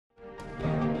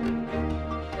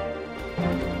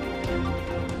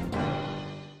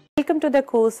to the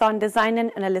course on Design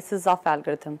and Analysis of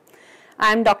Algorithm.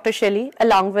 I am Dr. Shelly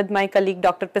along with my colleague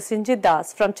Dr. Prasenjit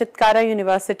Das from Chitkara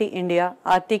University, India.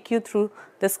 I'll take you through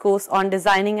this course on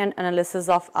Designing and Analysis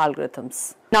of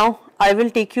Algorithms. Now, I will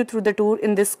take you through the tour.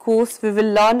 In this course, we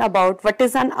will learn about what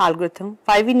is an algorithm,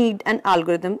 why we need an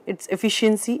algorithm, its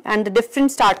efficiency, and the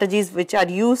different strategies which are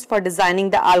used for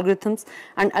designing the algorithms,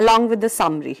 and along with the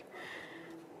summary.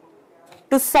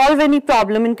 To solve any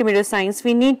problem in computer science,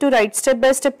 we need to write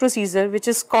step-by-step procedure which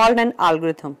is called an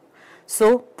algorithm.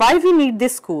 So, why we need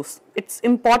this course? It's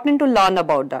important to learn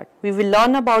about that. We will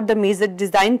learn about the major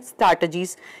design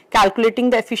strategies, calculating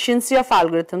the efficiency of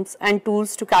algorithms, and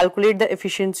tools to calculate the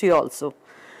efficiency also.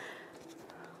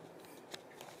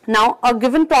 Now, a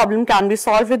given problem can be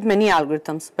solved with many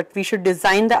algorithms, but we should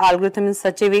design the algorithm in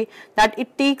such a way that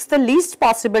it takes the least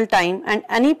possible time, and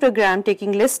any program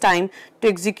taking less time to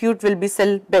execute will be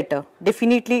better.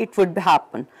 Definitely it would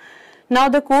happen. Now,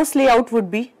 the course layout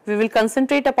would be, we will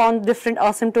concentrate upon different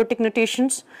asymptotic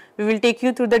notations, we will take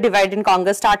you through the divide and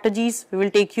conquer strategies, we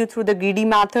will take you through the greedy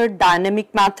method,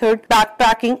 dynamic method,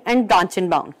 backtracking, and branch and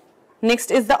bound. Next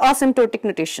is the asymptotic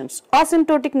notations.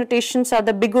 Asymptotic notations are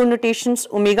the big O notations,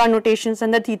 omega notations,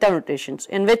 and the theta notations,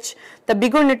 in which the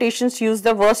big O notations use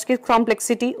the worst case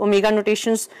complexity, omega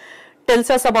notations tells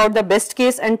us about the best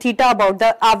case, and theta about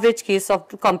the average case of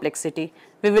complexity.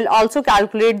 We will also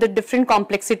calculate the different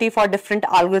complexity for different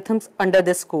algorithms under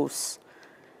this course.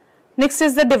 Next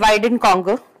is the divide and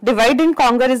conquer. Divide and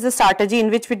conquer is the strategy in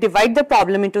which we divide the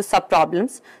problem into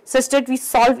sub-problems such that we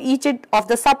solve each of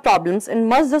the sub-problems and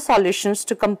merge the solutions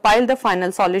to compile the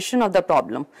final solution of the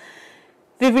problem.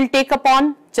 We will take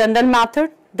upon general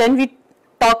method, then we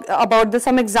talk about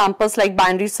some examples like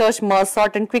binary search, merge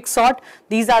sort, and quick sort.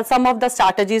 These are some of the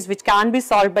strategies which can be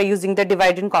solved by using the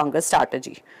divide and conquer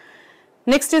strategy.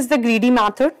 Next is the greedy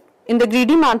method. In the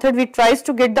greedy method, we try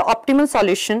to get the optimal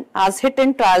solution as hit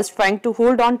and trials, trying to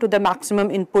hold on to the maximum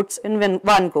inputs in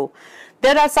one go.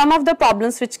 There are some of the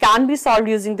problems which can be solved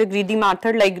using the greedy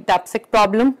method, like DAPSEC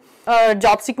problem,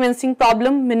 job sequencing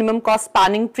problem, minimum cost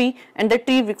spanning tree, and the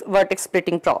tree vertex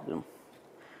splitting problem.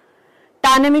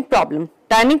 Dynamic problem.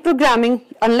 Dynamic programming,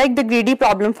 unlike the greedy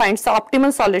problem, finds the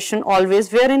optimal solution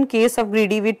always, where in case of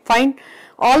greedy, we find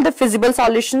all the feasible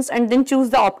solutions and then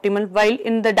choose the optimal, while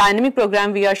in the dynamic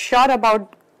program we are sure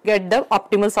about get the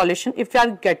optimal solution if we are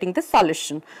getting the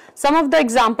solution. Some of the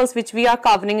examples which we are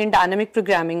covering in dynamic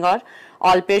programming are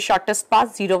all pair shortest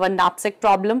path, 0-1 knapsack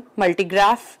problem,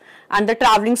 multigraph, and the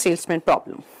traveling salesman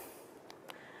problem.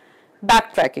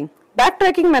 Backtracking.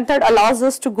 Backtracking method allows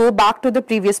us to go back to the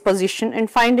previous position and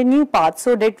find a new path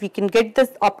so that we can get the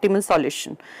optimal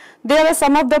solution. There are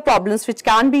some of the problems which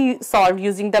can be solved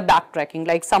using the backtracking,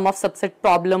 like sum of subset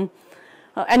problem,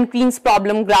 N-Queens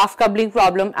problem, graph coupling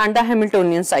problem, and the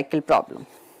Hamiltonian cycle problem.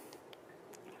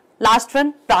 Last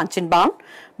one, branch and bound.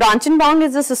 Branch and bound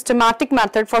is a systematic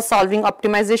method for solving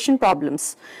optimization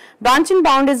problems. Branch and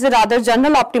bound is a rather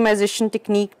general optimization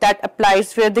technique that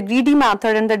applies where the greedy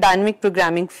method and the dynamic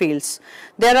programming fails.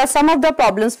 There are some of the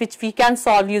problems which we can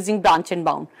solve using branch and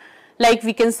bound. Like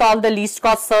we can solve the least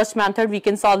cost search method, we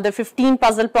can solve the 15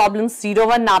 puzzle problems,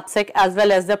 0-1 knapsack, as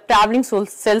well as the traveling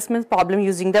salesman problem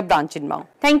using the branch and bound.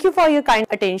 Thank you for your kind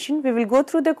attention. We will go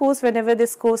through the course whenever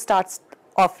this course starts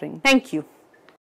offering. Thank you.